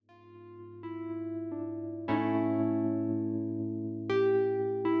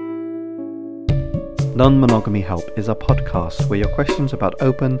Non-Monogamy Help is a podcast where your questions about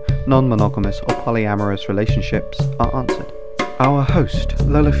open, non-monogamous or polyamorous relationships are answered. Our host,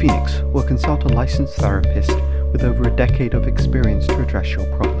 Lola Phoenix, will consult a licensed therapist with over a decade of experience to address your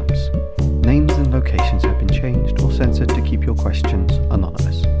problems. Names and locations have been changed or censored to keep your questions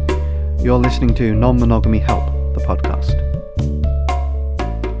anonymous. You're listening to Non-Monogamy Help, the podcast.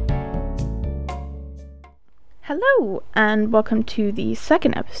 Hello, and welcome to the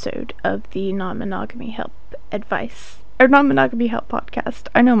second episode of the Non-Monogamy Help Non-Monogamy Help podcast.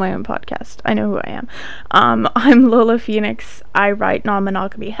 I know my own podcast. I know who I am. I'm Lola Phoenix. I write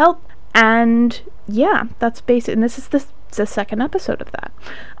Non-Monogamy Help, and yeah, that's basic. And this is the second episode of that.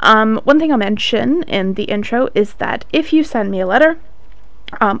 One thing I'll mention in the intro is that if you send me a letter,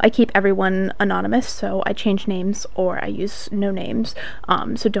 I keep everyone anonymous, so I change names or I use no names,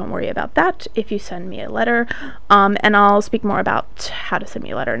 so don't worry about that if you send me a letter, and I'll speak more about how to send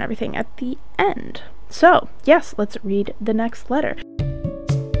me a letter and everything at the end. So, yes, let's read the next letter.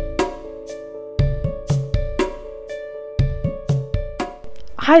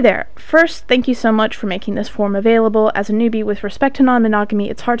 Hi there. First, thank you so much for making this form available. As a newbie with respect to non-monogamy,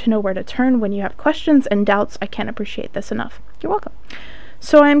 it's hard to know where to turn when you have questions and doubts. I can't appreciate this enough. You're welcome.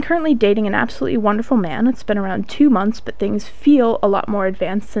 So I am currently dating an absolutely wonderful man. It's been around 2 months, but things feel a lot more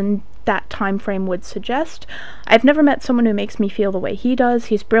advanced than that time frame would suggest. I've never met someone who makes me feel the way he does.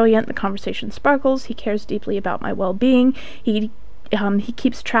 He's brilliant, the conversation sparkles, he cares deeply about my well-being, he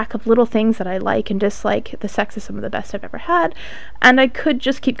keeps track of little things that I like and dislike. The sex is some of the best I've ever had, and I could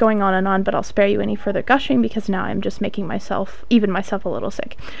just keep going on, but I'll spare you any further gushing because now I'm just making myself a little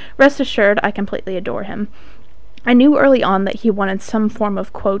sick. Rest assured, I completely adore him. I knew early on that he wanted some form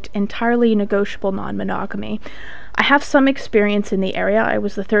of, quote, entirely negotiable non-monogamy. I have some experience in the area. I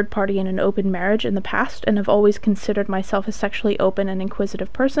was the third party in an open marriage in the past and have always considered myself a sexually open and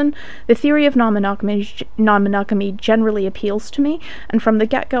inquisitive person. The theory of non-monogamy generally appeals to me, and from the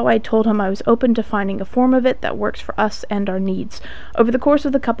get-go I told him I was open to finding a form of it that works for us and our needs. Over the course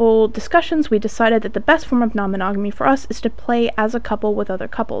of the couple discussions, we decided that the best form of non-monogamy for us is to play as a couple with other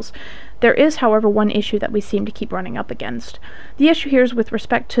couples. There is, however, one issue that we seem to keep running up against. The issue here is with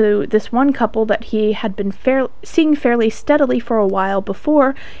respect to this one couple that he had been seeing fairly steadily for a while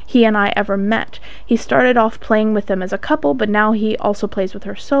before he and I ever met. He started off playing with them as a couple, but now he also plays with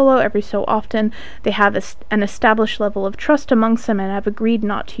her solo every so often. They have an established level of trust amongst them and have agreed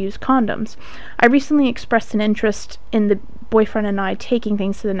not to use condoms. I recently expressed an interest in the boyfriend and I taking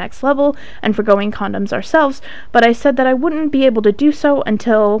things to the next level and forgoing condoms ourselves, but I said that I wouldn't be able to do so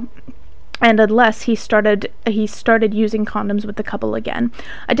unless he started using condoms with the couple again.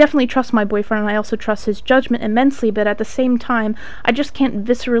 I definitely trust my boyfriend, and I also trust his judgment immensely, but at the same time, I just can't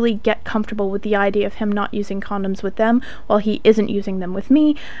viscerally get comfortable with the idea of him not using condoms with them while he isn't using them with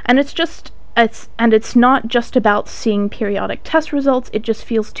me, and it's not just about seeing periodic test results, it just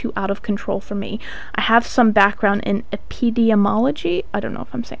feels too out of control for me. I have some background in epidemiology, I don't know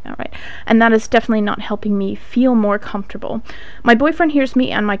if I'm saying that right, and that is definitely not helping me feel more comfortable. My boyfriend hears me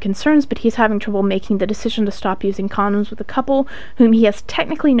and my concerns, but he's having trouble making the decision to stop using condoms with a couple whom he has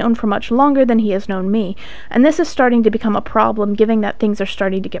technically known for much longer than he has known me, and this is starting to become a problem given that things are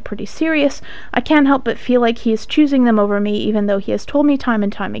starting to get pretty serious. I can't help but feel like he is choosing them over me, even though he has told me time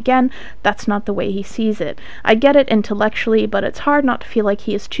and time again that's not the way he sees it. I get it intellectually, but it's hard not to feel like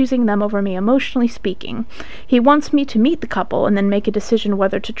he is choosing them over me emotionally speaking. He wants me to meet the couple and then make a decision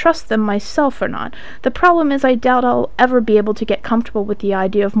whether to trust them myself or not. The problem is I doubt I'll ever be able to get comfortable with the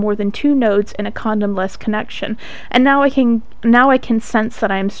idea of more than 2 nodes in a condom-less connection, and now I can sense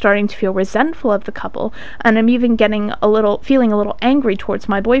that I am starting to feel resentful of the couple, and I'm even feeling a little angry towards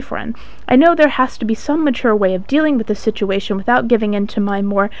my boyfriend. I know there has to be some mature way of dealing with the situation without giving in to my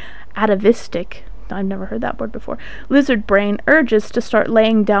more atavistic, I've never heard that word before, lizard brain urges to start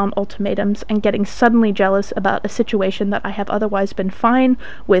laying down ultimatums and getting suddenly jealous about a situation that I have otherwise been fine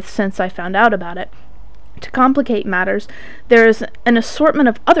with since I found out about it. To complicate matters, there is an assortment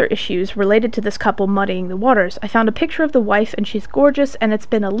of other issues related to this couple muddying the waters. I found a picture of the wife, and she's gorgeous, and it's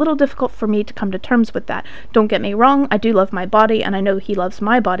been a little difficult for me to come to terms with that. Don't get me wrong, I do love my body, and I know he loves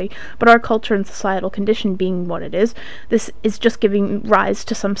my body, but our culture and societal condition being what it is, this is just giving rise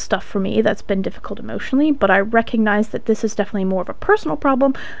to some stuff for me that's been difficult emotionally, but I recognize that this is definitely more of a personal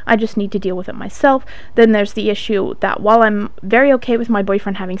problem. I just need to deal with it myself. Then there's the issue that while I'm very okay with my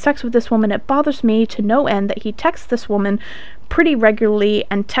boyfriend having sex with this woman, it bothers me to no end that he texts this woman pretty regularly,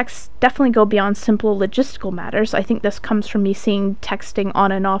 and texts definitely go beyond simple logistical matters. I think this comes from me seeing texting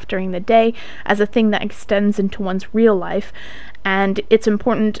on and off during the day as a thing that extends into one's real life. And it's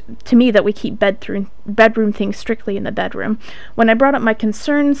important to me that we keep bedroom things strictly in the bedroom. When I brought up my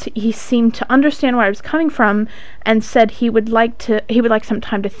concerns, he seemed to understand where I was coming from and said he would like some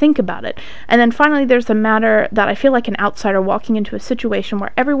time to think about it. And then finally, there's the matter that I feel like an outsider walking into a situation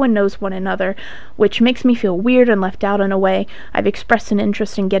where everyone knows one another, which makes me feel weird and left out in a way. I've expressed an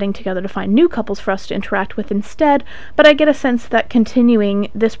interest in getting together to find new couples for us to interact with instead, but I get a sense that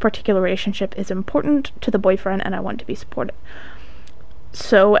continuing this particular relationship is important to the boyfriend, and I want to be supportive.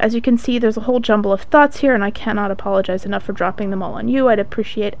 So, as you can see, there's a whole jumble of thoughts here, and I cannot apologize enough for dropping them all on you. I'd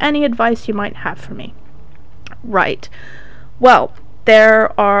appreciate any advice you might have for me. Right. Well,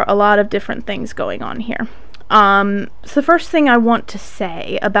 there are a lot of different things going on here. So the first thing I want to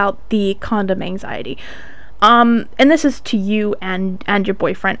say about the condom anxiety, and this is to you and your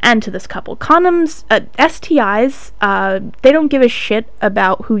boyfriend and to this couple. Condoms, STIs, they don't give a shit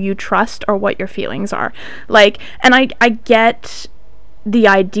about who you trust or what your feelings are. Like, and I get the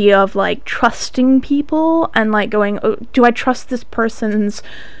idea of like trusting people and like going, oh, do I trust this person's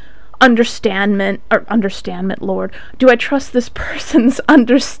understanding, Lord? Do I trust this person's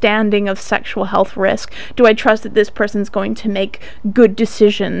understanding of sexual health risk? Do I trust that this person's going to make good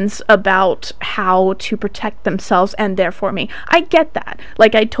decisions about how to protect themselves and therefore me? I get that.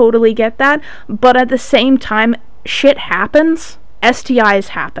 Like, I totally get that. But at the same time, shit happens. STIs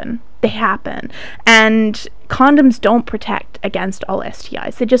happen. They happen. And condoms don't protect against all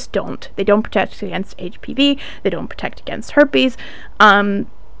STIs. They just don't. They don't protect against HPV. They don't protect against herpes.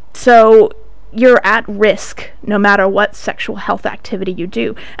 So you're at risk no matter what sexual health activity you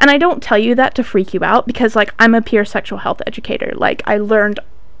do. And I don't tell you that to freak you out, because like, I'm a peer sexual health educator. Like, I learned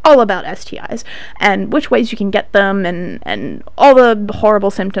all about STIs and which ways you can get them and all the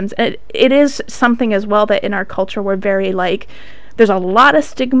horrible symptoms. It is something as well that in our culture we're very like, there's a lot of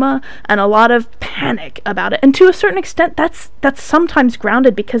stigma and a lot of panic about it. And to a certain extent, that's sometimes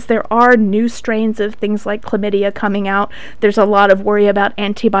grounded because there are new strains of things like chlamydia coming out. There's a lot of worry about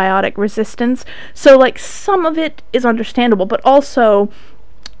antibiotic resistance. So, like, some of it is understandable, but also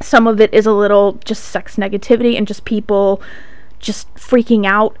some of it is a little just sex negativity and just people just freaking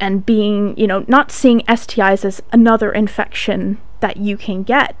out and being, not seeing STIs as another infection that you can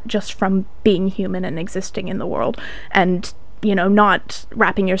get just from being human and existing in the world. And not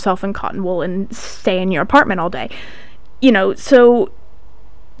wrapping yourself in cotton wool and stay in your apartment all day. So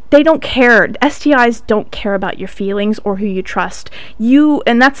they don't care. STIs don't care about your feelings or who you trust.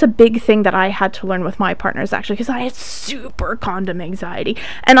 And that's a big thing that I had to learn with my partners, actually, because I had super condom anxiety.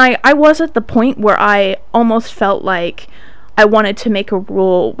 And I was at the point where I almost felt like I wanted to make a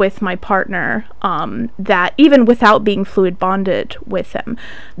rule with my partner, that even without being fluid bonded with him,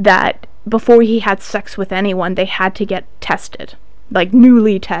 that before he had sex with anyone, they had to get tested, like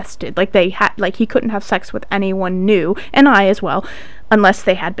newly tested. Like he couldn't have sex with anyone new, and I as well, unless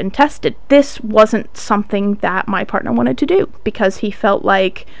they had been tested. This wasn't something that my partner wanted to do because he felt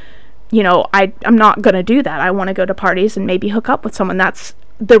like, I'm not going to do that. I want to go to parties and maybe hook up with someone. That's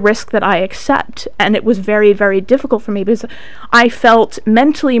the risk that I accept. And it was very, very difficult for me because I felt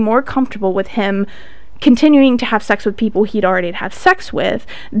mentally more comfortable with him continuing to have sex with people he'd already had sex with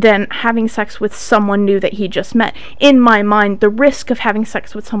than having sex with someone new that he just met. In my mind, the risk of having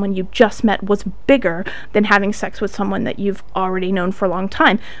sex with someone you just met was bigger than having sex with someone that you've already known for a long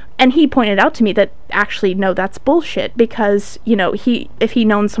time. And he pointed out to me that actually, no, that's bullshit, because, if he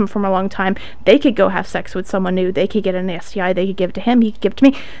known someone from a long time, they could go have sex with someone new, they could get an STI, they could give it to him, he could give it to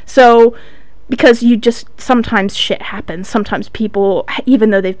me. So, because sometimes shit happens. Sometimes people, even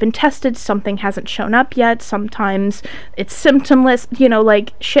though they've been tested, something hasn't shown up yet. Sometimes it's symptomless,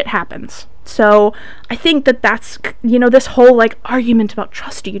 shit happens. So I think that's, this whole argument about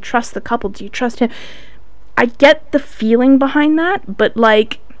trust. Do you trust the couple? Do you trust him? I get the feeling behind that, but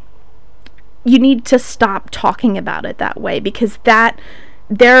you need to stop talking about it that way, because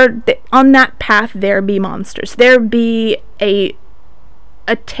on that path, there be monsters. There be a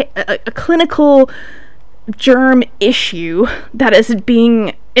clinical germ issue that is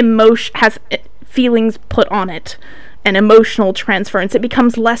being has feelings put on it and emotional transference. It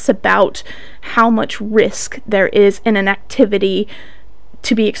becomes less about how much risk there is in an activity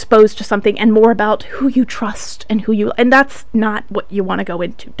to be exposed to something and more about who you trust and and that's not what you want to go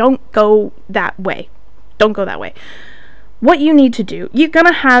into. Don't go that way. What you need to do, you're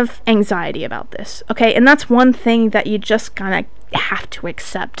gonna have anxiety about this, okay? And that's one thing that you just kind of have to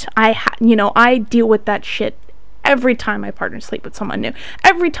accept. I deal with that shit every time my partner sleep with someone new.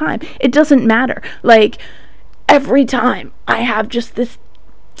 Every time. It doesn't matter. every time I have just this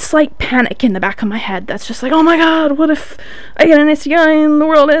slight panic in the back of my head that's just like, oh my god, what if I get an STI and the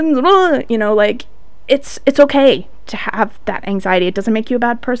world ends? You know, like, it's okay to have that anxiety. It doesn't make you a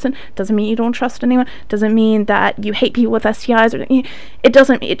bad person. It doesn't mean you don't trust anyone. It doesn't mean that you hate people with STIs. It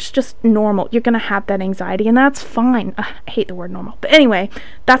doesn't. It's just normal. You're going to have that anxiety, and that's fine. I hate the word normal. But anyway,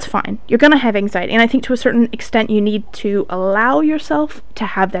 that's fine. You're going to have anxiety, and I think to a certain extent you need to allow yourself to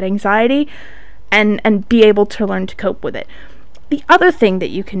have that anxiety and be able to learn to cope with it. The other thing that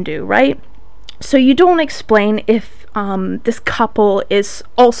you can do, right? So you don't explain if this couple is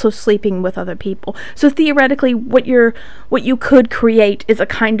also sleeping with other people. So theoretically, what you could create is a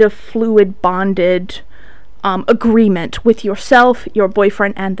kind of fluid bonded agreement with yourself, your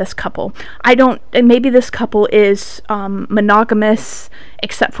boyfriend, and this couple. Maybe this couple is monogamous,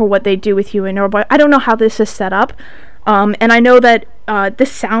 except for what they do with you and your boy. I don't know how this is set up. And I know that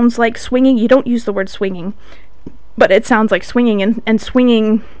this sounds like swinging. You don't use the word swinging, but it sounds like swinging, and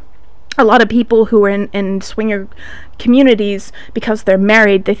swinging. A lot of people who are in swinger communities, because they're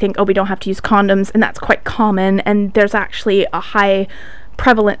married, they think, oh, we don't have to use condoms, and that's quite common, and there's actually a high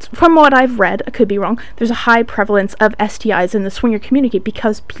prevalence, from what I've read, I could be wrong, there's a high prevalence of STIs in the swinger community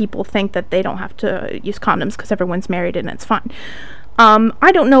because people think that they don't have to use condoms because everyone's married and it's fine.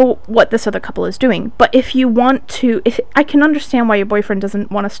 I don't know what this other couple is doing, but if you want to, I can understand why your boyfriend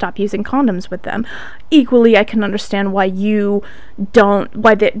doesn't want to stop using condoms with them. Equally, I can understand why you don't,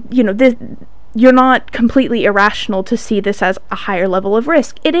 you're not completely irrational to see this as a higher level of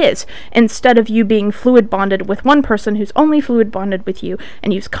risk. It is. Instead of you being fluid bonded with one person who's only fluid bonded with you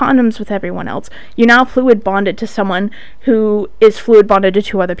and use condoms with everyone else, you're now fluid bonded to someone who is fluid bonded to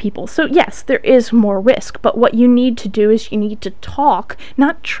two other people. So yes, there is more risk, but what you need to do is you need to talk,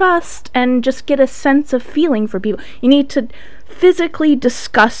 not trust, and just get a sense of feeling for people. You need to physically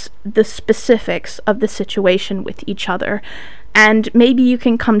discuss the specifics of the situation with each other. And maybe you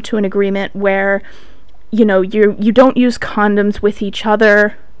can come to an agreement where, you don't use condoms with each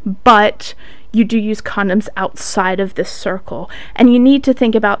other, but you do use condoms outside of this circle. And you need to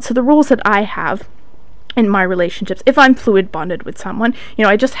think about, so the rules that I have in my relationships, if I'm fluid bonded with someone,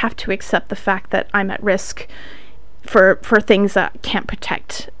 I just have to accept the fact that I'm at risk for things that can't be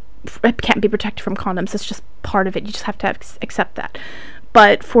protected from condoms. It's just part of it. You just have to accept that.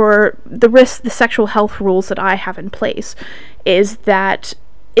 But for the sexual health rules that I have in place is that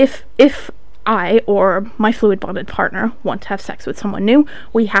if I or my fluid bonded partner want to have sex with someone new,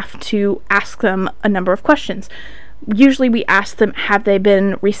 we have to ask them a number of questions. Usually we ask them, have they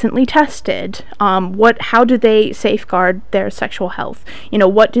been recently tested? How do they safeguard their sexual health?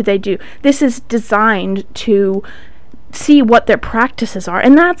 What do they do? This is designed to see what their practices are,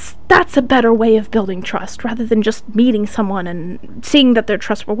 and that's a better way of building trust rather than just meeting someone and seeing that they're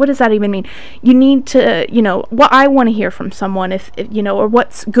trustworthy. What does that even mean? You need to, what I want to hear from someone, if or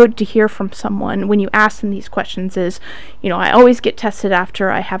what's good to hear from someone when you ask them these questions is, I always get tested after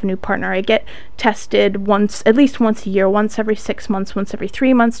I have a new partner. I get tested at least once a year, once every 6 months, once every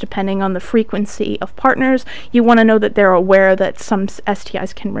 3 months, depending on the frequency of partners. You want to know that they're aware that some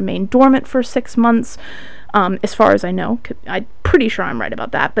STIs can remain dormant for 6 months. As far as I know, I'm pretty sure I'm right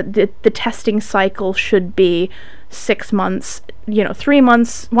about that, but the testing cycle should be 6 months, 3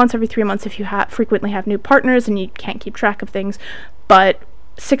 months, once every 3 months if you frequently have new partners and you can't keep track of things, but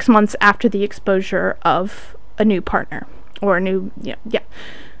 6 months after the exposure of a new partner or a new,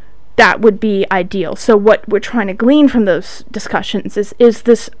 that would be ideal. So what we're trying to glean from those discussions is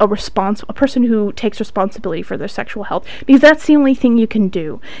this a person who takes responsibility for their sexual health? Because that's the only thing you can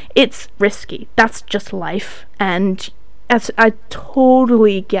do. It's risky. That's just life. And I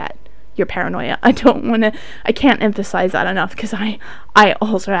totally get your paranoia. I can't emphasize that enough, because I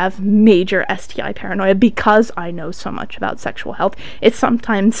also have major STI paranoia because I know so much about sexual health. It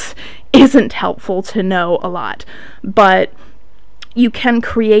sometimes isn't helpful to know a lot, but you can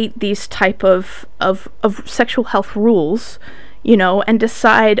create these type of sexual health rules, and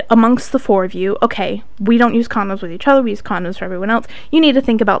decide amongst the four of you, okay, we don't use condoms with each other, we use condoms for everyone else. You need to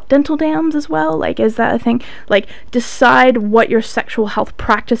think about dental dams as well. Like, is that a thing? Like, decide what your sexual health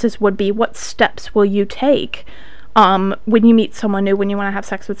practices would be. What steps will you take when you meet someone new, when you want to have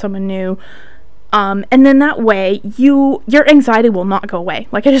sex with someone new? And then that way, your anxiety will not go away.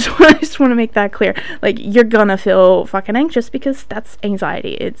 Like, I just want to make that clear. Like, you're gonna feel fucking anxious because that's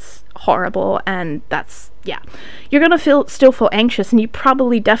anxiety. It's horrible, and you're gonna still feel anxious, and you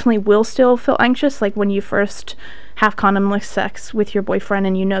definitely will still feel anxious. Like, when you first have condomless sex with your boyfriend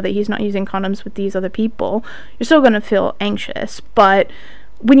and you know that he's not using condoms with these other people, you're still gonna feel anxious. But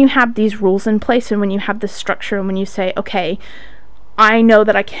when you have these rules in place, and when you have this structure, and when you say, okay, I know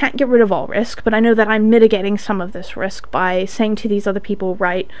that I can't get rid of all risk, but I know that I'm mitigating some of this risk by saying to these other people,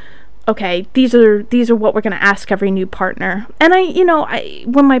 right, okay, these are what we're going to ask every new partner. And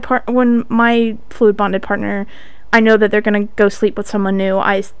when my fluid bonded partner, I know that they're going to go sleep with someone new,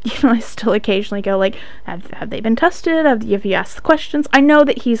 I still occasionally go, like, have they been tested? Have you asked the questions? I know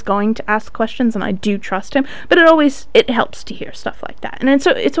that he's going to ask questions, and I do trust him, but it helps to hear stuff like that. And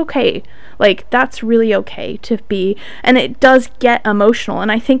it's okay. Like, that's really okay to be, and it does get emotional, and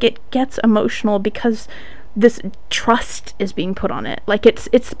I think it gets emotional because this trust is being put on it. Like,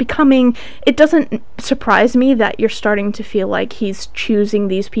 it's becoming, it doesn't surprise me that you're starting to feel like he's choosing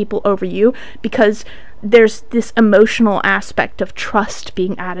these people over you, because there's this emotional aspect of trust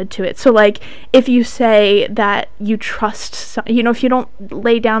being added to it. So, like, if you say that you trust, if you don't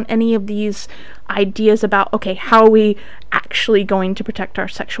lay down any of these ideas about, okay, how are we actually going to protect our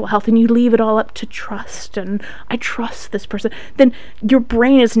sexual health, and you leave it all up to trust, and I trust this person, then your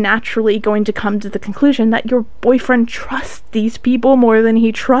brain is naturally going to come to the conclusion that your boyfriend trusts these people more than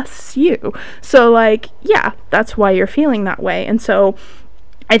he trusts you. So, like, yeah, that's why you're feeling that way. And so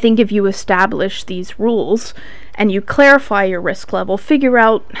I think if you establish these rules and you clarify your risk level, figure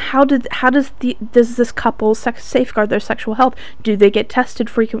out how does this couple safeguard their sexual health? Do they get tested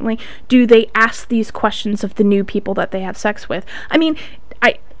frequently? Do they ask these questions of the new people that they have sex with? I mean,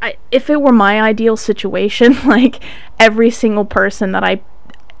 if it were my ideal situation, like, every single person that I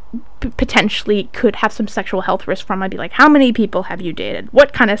potentially could have some sexual health risk from, I'd be like, how many people have you dated?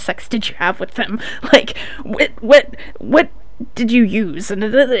 What kind of sex did you have with them? Like, what did you use?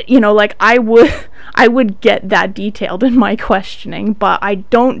 And like, I would get that detailed in my questioning, but I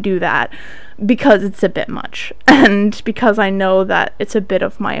don't do that because it's a bit much, and because I know that it's a bit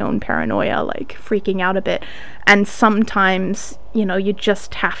of my own paranoia, like, freaking out a bit. And sometimes, you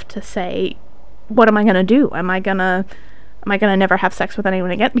just have to say, what am I gonna do? Am I gonna never have sex with anyone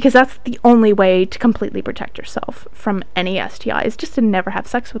again? Because that's the only way to completely protect yourself from any STI, is just to never have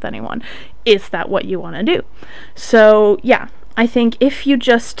sex with anyone. Is that what you want to do? So, yeah, I think if you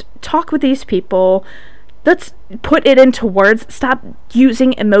just talk with these people, let's put it into words, stop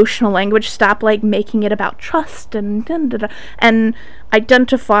using emotional language, stop, like, making it about trust and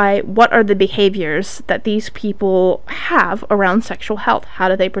identify what are the behaviors that these people have around sexual health. How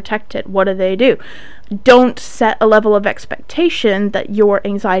do they protect it? What do they do? Don't set a level of expectation that your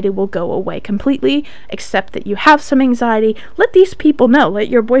anxiety will go away completely. Accept that you have some anxiety. Let these people know. Let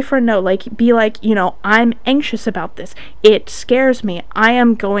your boyfriend know. Like, be like, I'm anxious about this. It scares me. I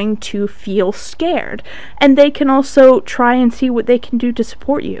am going to feel scared. And they can also try and see what they can do to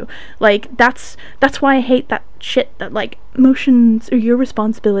support you. Like, that's why I hate that shit that, like, emotions are your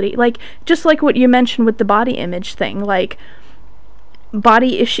responsibility. Like, just like what you mentioned with the body image thing, like,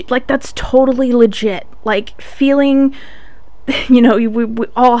 body issue, like, that's totally legit. Like, feeling, we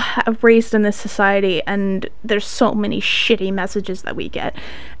all have raised in this society, and there's so many shitty messages that we get,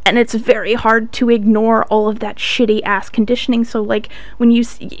 and it's very hard to ignore all of that shitty ass conditioning. So, like, when you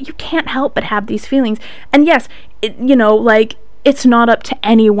can't help but have these feelings, and yes, like, it's not up to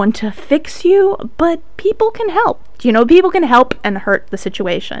anyone to fix you, but people can help. People can help and hurt the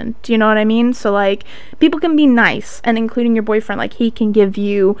situation. Do you know what I mean? So, like, people can be nice, and including your boyfriend, like, he can give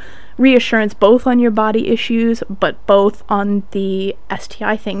you reassurance both on your body issues, but both on the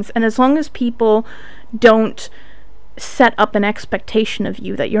STI things. And as long as people don't set up an expectation of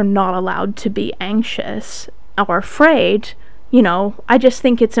you that you're not allowed to be anxious or afraid, I just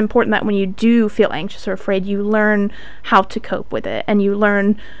think it's important that when you do feel anxious or afraid, you learn how to cope with it, and you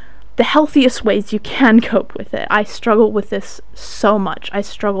learn the healthiest ways you can cope with it. I struggle with this so much. I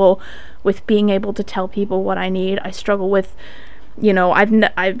struggle with being able to tell people what I need. I struggle with,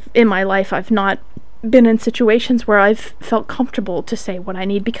 I've in my life, I've not been in situations where I've felt comfortable to say what I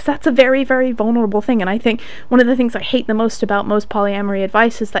need, because that's a very, very vulnerable thing. And I think one of the things I hate the most about most polyamory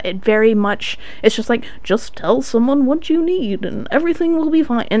advice is that it's just like, just tell someone what you need and everything will be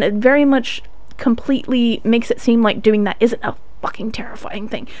fine. And it very much completely makes it seem like doing that isn't a fucking terrifying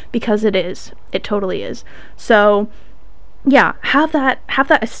thing, because it is. It totally is. So, yeah, have that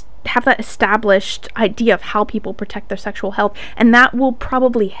established idea of how people protect their sexual health, and that will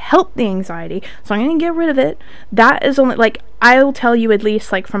probably help the anxiety. So I'm gonna get rid of it. That is only, like, I will tell you, at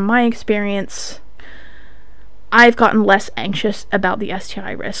least, like, from my experience, I've gotten less anxious about the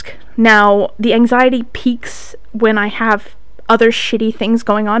STI risk. Now, the anxiety peaks when I have other shitty things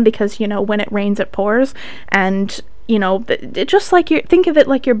going on, because, when it rains it pours, and it just, like, think of it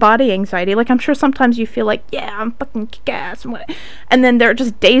like your body anxiety. Like, I'm sure sometimes you feel like, yeah, I'm fucking kick-ass, and then there are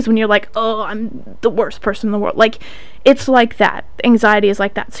just days when you're like, oh, I'm the worst person in the world. Like, it's like that. Anxiety is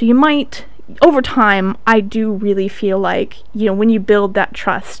like that. So you might over time, I do really feel like, when you build that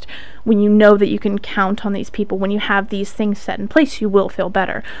trust, when you know that you can count on these people, when you have these things set in place, you will feel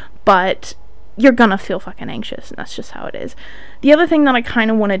better. But you're gonna feel fucking anxious, and that's just how it is. The other thing that I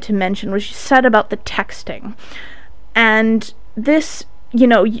kind of wanted to mention was you said about the texting. And this,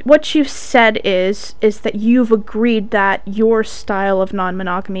 what you've said is that you've agreed that your style of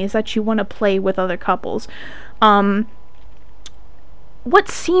non-monogamy is that you want to play with other couples. What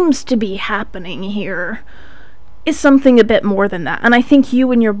seems to be happening here is something a bit more than that. And I think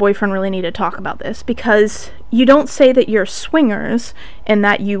you and your boyfriend really need to talk about this, because you don't say that you're swingers and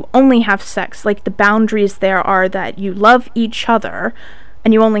that you only have sex. Like, the boundaries there are that you love each other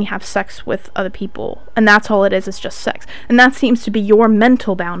and you only have sex with other people, and that's all it is, it's just sex. And that seems to be your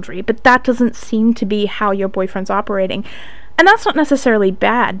mental boundary, but that doesn't seem to be how your boyfriend's operating. And that's not necessarily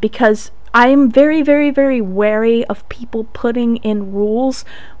bad, because I am very, very, very wary of people putting in rules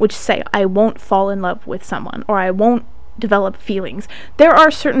which say, I won't fall in love with someone, or I won't develop feelings. There are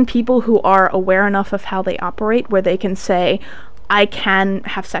certain people who are aware enough of how they operate where they can say, I can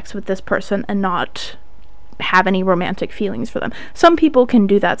have sex with this person and not have any romantic feelings for them. Some people can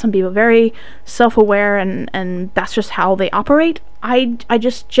do that. Some people are very self-aware, and that's just how they operate. I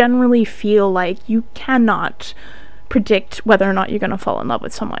just generally feel like you cannot predict whether or not you're going to fall in love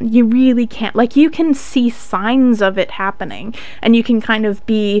with someone. You really can't. Like, you can see signs of it happening, and you can kind of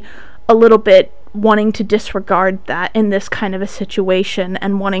be a little bit wanting to disregard that in this kind of a situation,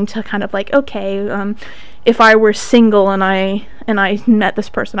 and wanting to kind of like, okay, if I were single and I met this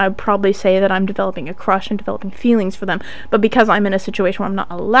person, I would probably say that I'm developing a crush and developing feelings for them. But because I'm in a situation where I'm not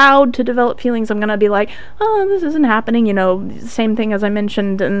allowed to develop feelings, I'm gonna be like, oh, this isn't happening. Same thing as I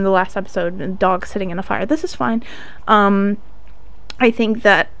mentioned in the last episode, a dog sitting in a fire. This is fine. I think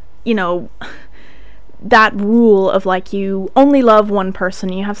that, that rule of like, you only love one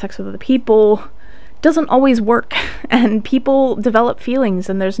person, you have sex with other people, doesn't always work. And people develop feelings,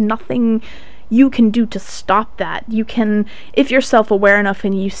 and there's nothing you can do to stop that. You can, if you're self-aware enough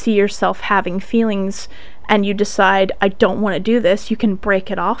and you see yourself having feelings and you decide, I don't want to do this, you can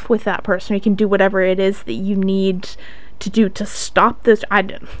break it off with that person. You can do whatever it is that you need to do to stop this. I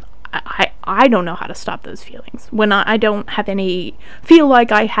don't know how to stop those feelings. When I don't feel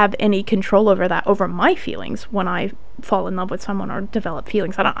like I have any control over my feelings when I fall in love with someone or develop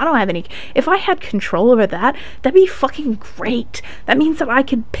feelings. I don't have any. If I had control over that, that'd be fucking great. That means that I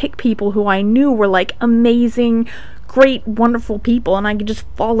could pick people who I knew were like amazing, great, wonderful people, and I could just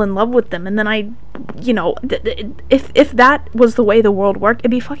fall in love with them. And then if that was the way the world worked,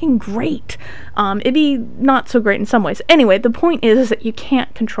 it'd be fucking great. It'd be not so great in some ways. Anyway, the point is that you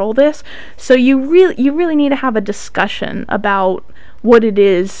can't control this, so you really need to have a discussion about what it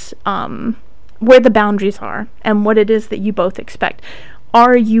is, where the boundaries are, and what it is that you both expect.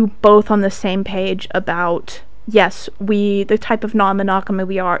 Are you both on the same page about, yes, the type of non-monogamy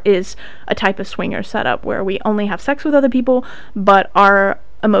we are is a type of swinger setup where we only have sex with other people, but our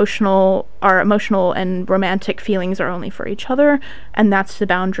emotional and romantic feelings are only for each other, and that's the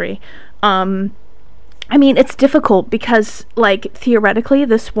boundary. It's difficult because, like, theoretically,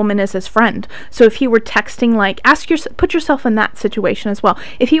 this woman is his friend. So if he were texting, like, put yourself in that situation as well.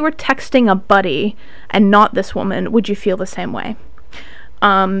 If he were texting a buddy and not this woman, would you feel the same way?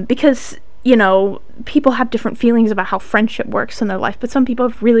 Because, people have different feelings about how friendship works in their life, but some people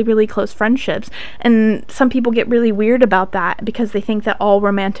have really, really close friendships, and some people get really weird about that because they think that all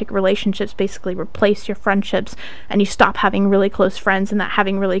romantic relationships basically replace your friendships, and you stop having really close friends, and that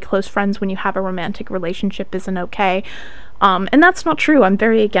having really close friends when you have a romantic relationship isn't okay. And that's not true. I'm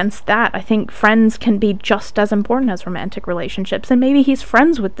very against that. I think friends can be just as important as romantic relationships, and maybe he's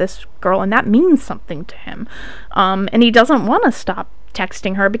friends with this girl and that means something to him, and he doesn't want to stop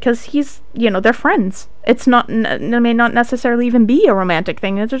texting her because they're friends. It's not, it may not necessarily even be a romantic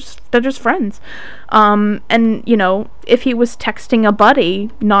thing. They're just friends. And if he was texting a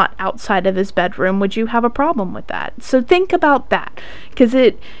buddy not outside of his bedroom, would you have a problem with that? So think about that, because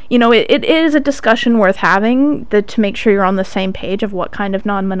it is a discussion worth having to make sure you're on the same page of what kind of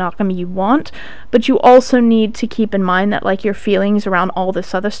non-monogamy you want. But you also need to keep in mind that, like, your feelings around all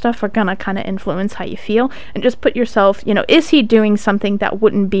this other stuff are gonna kind of influence how you feel, and just put yourself, is he doing something that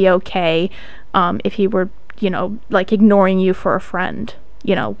wouldn't be okay if he were, like, ignoring you for a friend?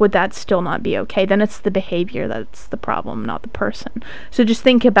 Would that still not be okay? Then it's the behavior that's the problem, not the person. So just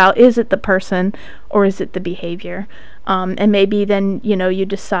think about, is it the person or is it the behavior? And maybe then, you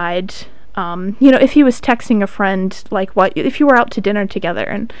decide, if he was texting a friend, like, if you were out to dinner together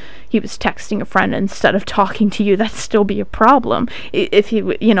and he was texting a friend instead of talking to you, that'd still be a problem. If he,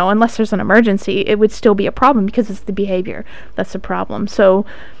 unless there's an emergency, it would still be a problem because it's the behavior that's the problem. So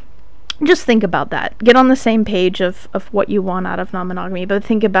just think about that. Get on the same page of what you want out of non-monogamy, but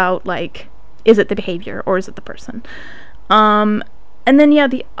think about, like, is it the behavior or is it the person? And then, yeah,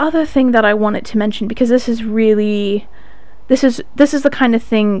 the other thing that I wanted to mention, because this is really... This is the kind of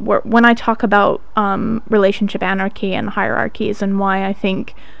thing where, when I talk about relationship anarchy and hierarchies, and why I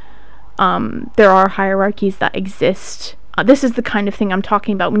think there are hierarchies that exist, this is the kind of thing I'm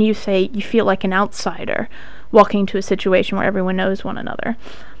talking about when you say you feel like an outsider walking into a situation where everyone knows one another,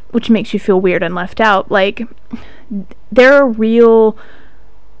 which makes you feel weird and left out. Like, there are real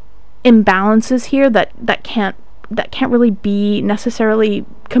imbalances here that can't really be necessarily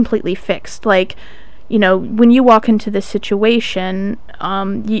completely fixed. Like, you know, when you walk into this situation,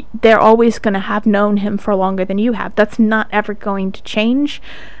 they're always going to have known him for longer than you have. That's not ever going to change.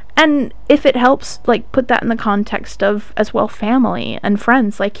 And if it helps, like, put that in the context of, as well, family and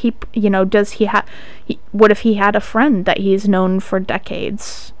friends. Like, what if he had a friend that he's known for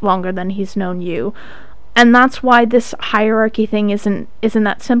decades longer than he's known you? And that's why this hierarchy thing isn't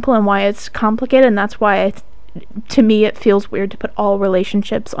that simple, and why it's complicated, and that's why to me it feels weird to put all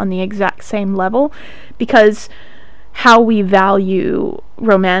relationships on the exact same level, because how we value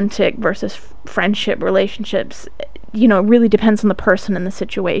romantic versus friendship relationships, you know, really depends on the person and the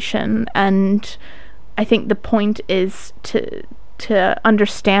situation. And I think the point is to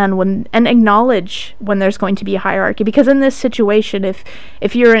understand when and acknowledge when there's going to be a hierarchy, because in this situation,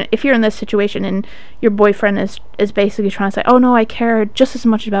 if you're in this situation and your boyfriend is basically trying to say, oh no, I care just as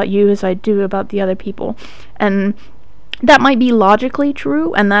much about you as I do about the other people, and that might be logically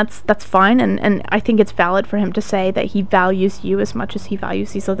true, and that's fine, and I think it's valid for him to say that he values you as much as he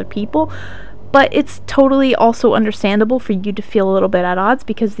values these other people. But it's totally also understandable for you to feel a little bit at odds,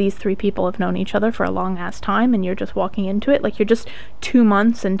 because these three people have known each other for a long ass time, and you're just walking into it. Like, you're just 2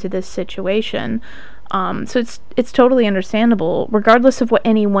 months into this situation. So it's totally understandable, regardless of what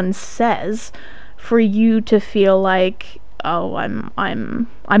anyone says, for you to feel like, oh, I'm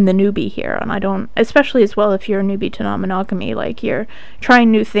the newbie here, and I don't, especially as well if you're a newbie to non-monogamy, like, you're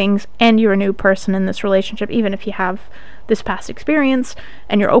trying new things and you're a new person in this relationship. Even if you have this past experience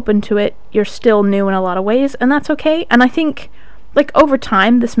and you're open to it, you're still new in a lot of ways, and that's okay. And I think, like, over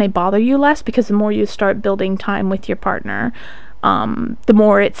time this may bother you less, because the more you start building time with your partner, the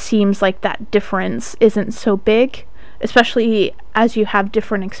more it seems like that difference isn't so big, especially as you have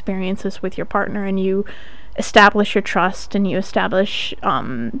different experiences with your partner and you establish your trust and you establish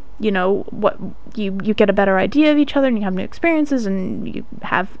you know, what you get a better idea of each other, and you have new experiences and you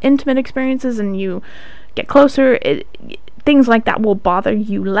have intimate experiences and you get closer. Things like that will bother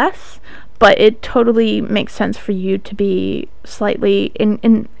you less, but it totally makes sense for you to be slightly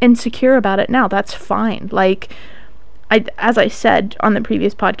insecure about it now. That's fine. Like, as I said on the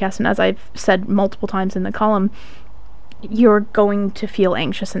previous podcast, and as I've said multiple times in the column, you're going to feel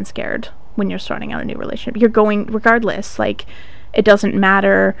anxious and scared when you're starting out a new relationship. You're going regardless. Like, it doesn't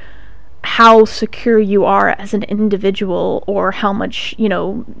matter how secure you are as an individual, or how much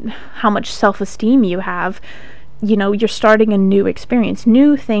self-esteem you have. You know, you're starting a new experience.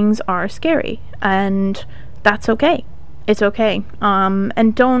 New things are scary, and that's okay. It's okay.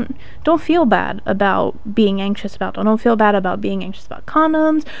 And don't feel bad about being anxious about it. Don't feel bad about being anxious about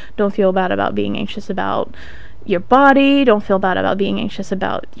condoms. Don't feel bad about being anxious about your body. Don't feel bad about being anxious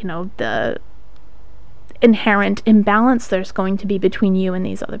about, you know, the inherent imbalance there's going to be between you and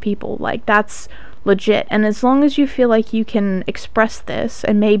these other people. Like, that's legit. And as long as you feel like you can express this,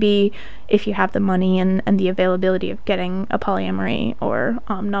 and maybe if you have the money and the availability of getting a polyamory or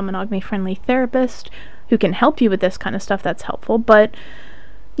non-monogamy friendly therapist who can help you with this kind of stuff, that's helpful. But,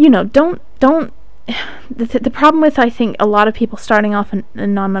 you know, don't the problem with, I think, a lot of people starting off in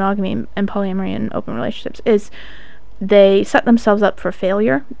non-monogamy and polyamory and open relationships is they set themselves up for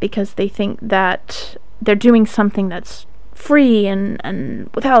failure, because they think that they're doing something that's free and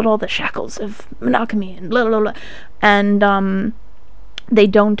without all the shackles of monogamy and blah blah blah, and they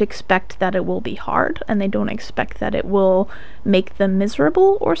don't expect that it will be hard, and they don't expect that it will make them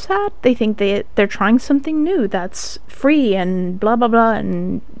miserable or sad. They think they're trying something new that's free and blah blah blah,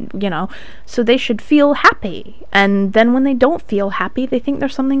 and, you know, so they should feel happy. And then when they don't feel happy, they think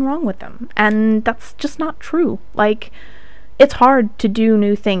there's something wrong with them, and that's just not true. Like, it's hard to do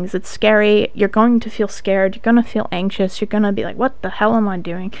new things. It's scary. You're going to feel scared. You're going to feel anxious. You're going to be like, what the hell am I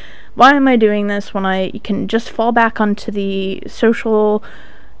doing? Why am I doing this when I can just fall back onto the social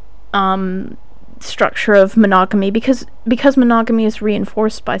structure of monogamy? Because monogamy is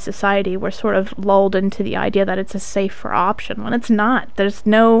reinforced by society, we're sort of lulled into the idea that it's a safer option, when it's not. There's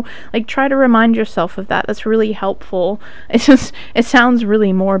no, like, try to remind yourself of that. That's really helpful. It sounds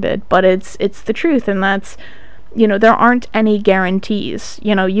really morbid, but it's the truth, and that's, there aren't any guarantees.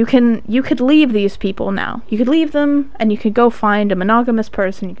 You could leave these people now. You could leave them and you could go find a monogamous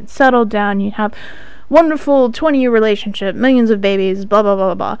person. You can settle down. You have wonderful 20-year relationship, millions of babies, blah, blah,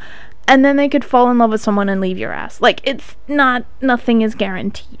 blah, blah. And then they could fall in love with someone and leave your ass. Like, nothing is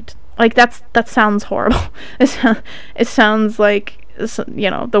guaranteed. Like, that sounds horrible. It sounds like,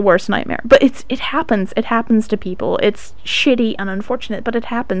 the worst nightmare. But it happens. It happens to people. It's shitty and unfortunate, but it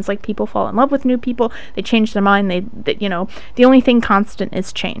happens. Like, people fall in love with new people. They change their mind. The only thing constant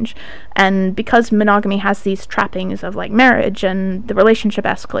is change. And because monogamy has these trappings of, like, marriage and the relationship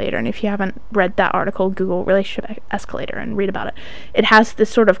escalator, and if you haven't read that article, Google relationship escalator and read about it. It has this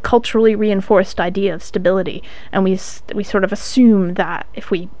sort of culturally reinforced idea of stability, and we sort of assume that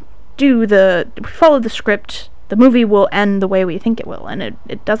if we follow the script, the movie will end the way we think it will, and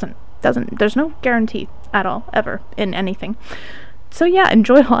it doesn't. There's no guarantee at all, ever, in anything. So yeah,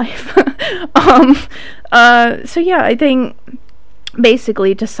 enjoy life. So yeah, I think,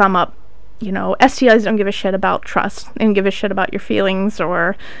 basically, to sum up, STIs don't give a shit about trust. They don't give a shit about your feelings,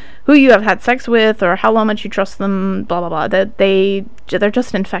 or who you have had sex with, or how much you trust them, blah, blah, blah. They're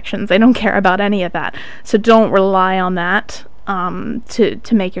just infections. They don't care about any of that. So don't rely on that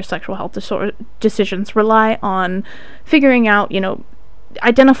to make your sexual health decisions. Rely on figuring out,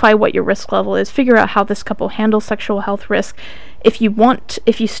 identify what your risk level is, figure out how this couple handles sexual health risk. If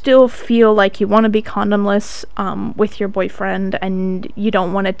you still feel like you want to be condomless with your boyfriend, and you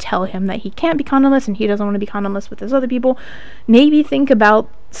don't want to tell him that he can't be condomless and he doesn't want to be condomless with his other people, maybe think about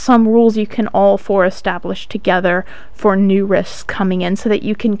some rules you can all four establish together for new risks coming in, so that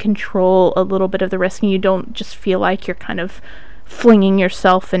you can control a little bit of the risk and you don't just feel like you're kind of flinging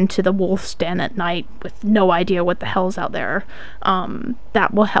yourself into the wolf's den at night with no idea what the hell's out there.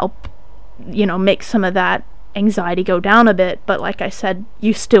 That will help, make some of that anxiety go down a bit, but like I said,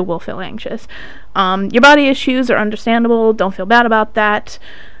 you still will feel anxious. Your body issues are understandable. Don't feel bad about that.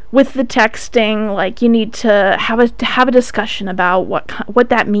 With the texting, like, you need to have a discussion about what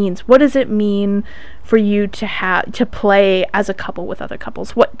that means. What does it mean for you to play as a couple with other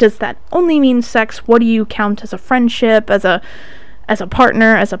couples? What does that only mean sex? What do you count as a friendship, as a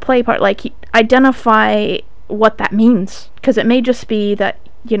partner, as a play part? Like, identify what that means, because it may just be that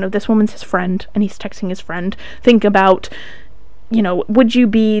this woman's his friend and he's texting his friend. Think about, would you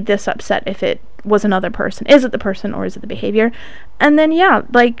be this upset if it was another person? Is it the person or is it the behavior? And then, yeah,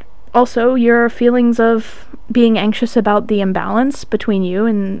 like, also your feelings of being anxious about the imbalance between you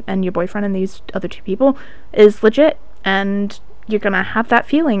and your boyfriend and these other two people is legit, and you're gonna have that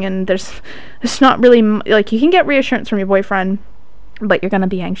feeling, and there's not really, like, you can get reassurance from your boyfriend, but you're gonna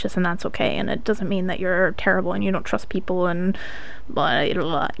be anxious, and that's okay, and it doesn't mean that you're terrible and you don't trust people and blah, blah,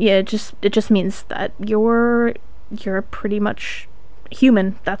 blah. Yeah, it just means that you're pretty much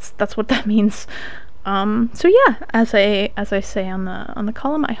human. That's what that means. So yeah, as I say on the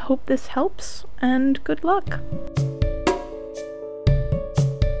column, I hope this helps, and good luck.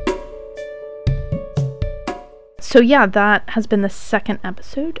 So yeah, that has been the second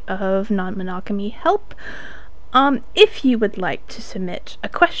episode of Non-Monogamy Help. If you would like to submit a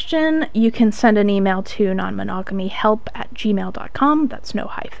question, you can send an email to nonmonogamyhelp@gmail.com. That's no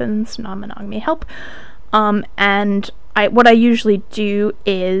hyphens, non-monogamyhelp. And what I usually do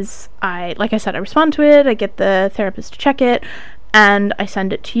is, like I said, I respond to it, I get the therapist to check it, and I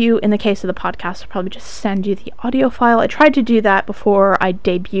send it to you. In the case of the podcast, I'll probably just send you the audio file. I tried to do that before I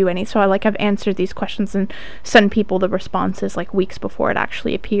debut any, so I've answered these questions and send people the responses like weeks before it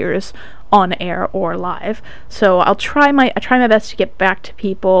actually appears on air or live. So I try my best to get back to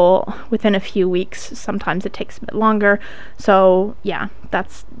people within a few weeks. Sometimes it takes a bit longer. So yeah,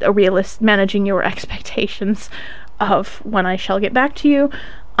 that's a realist, managing your expectations of when I shall get back to you.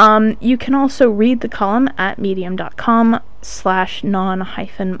 You can also read the column at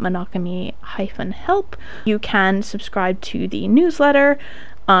medium.com/non-monogamy-help. You can subscribe to the newsletter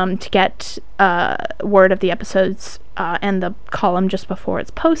to get word of the episodes and the column just before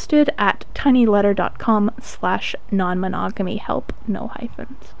it's posted at tinyletter.com/non-monogamy-help, no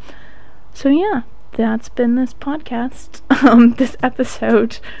hyphens. So yeah, that's been this podcast, this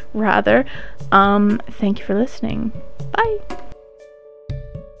episode, rather. Thank you for listening. Bye!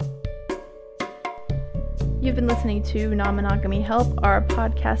 You've been listening to Non-Monogamy Help. Our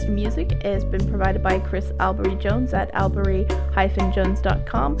podcast music has been provided by Chris Albury Jones at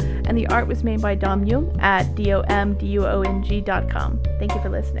albury-jones.com, and the art was made by Dom Jung at domduong.com. Thank you for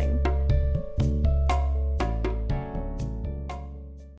listening.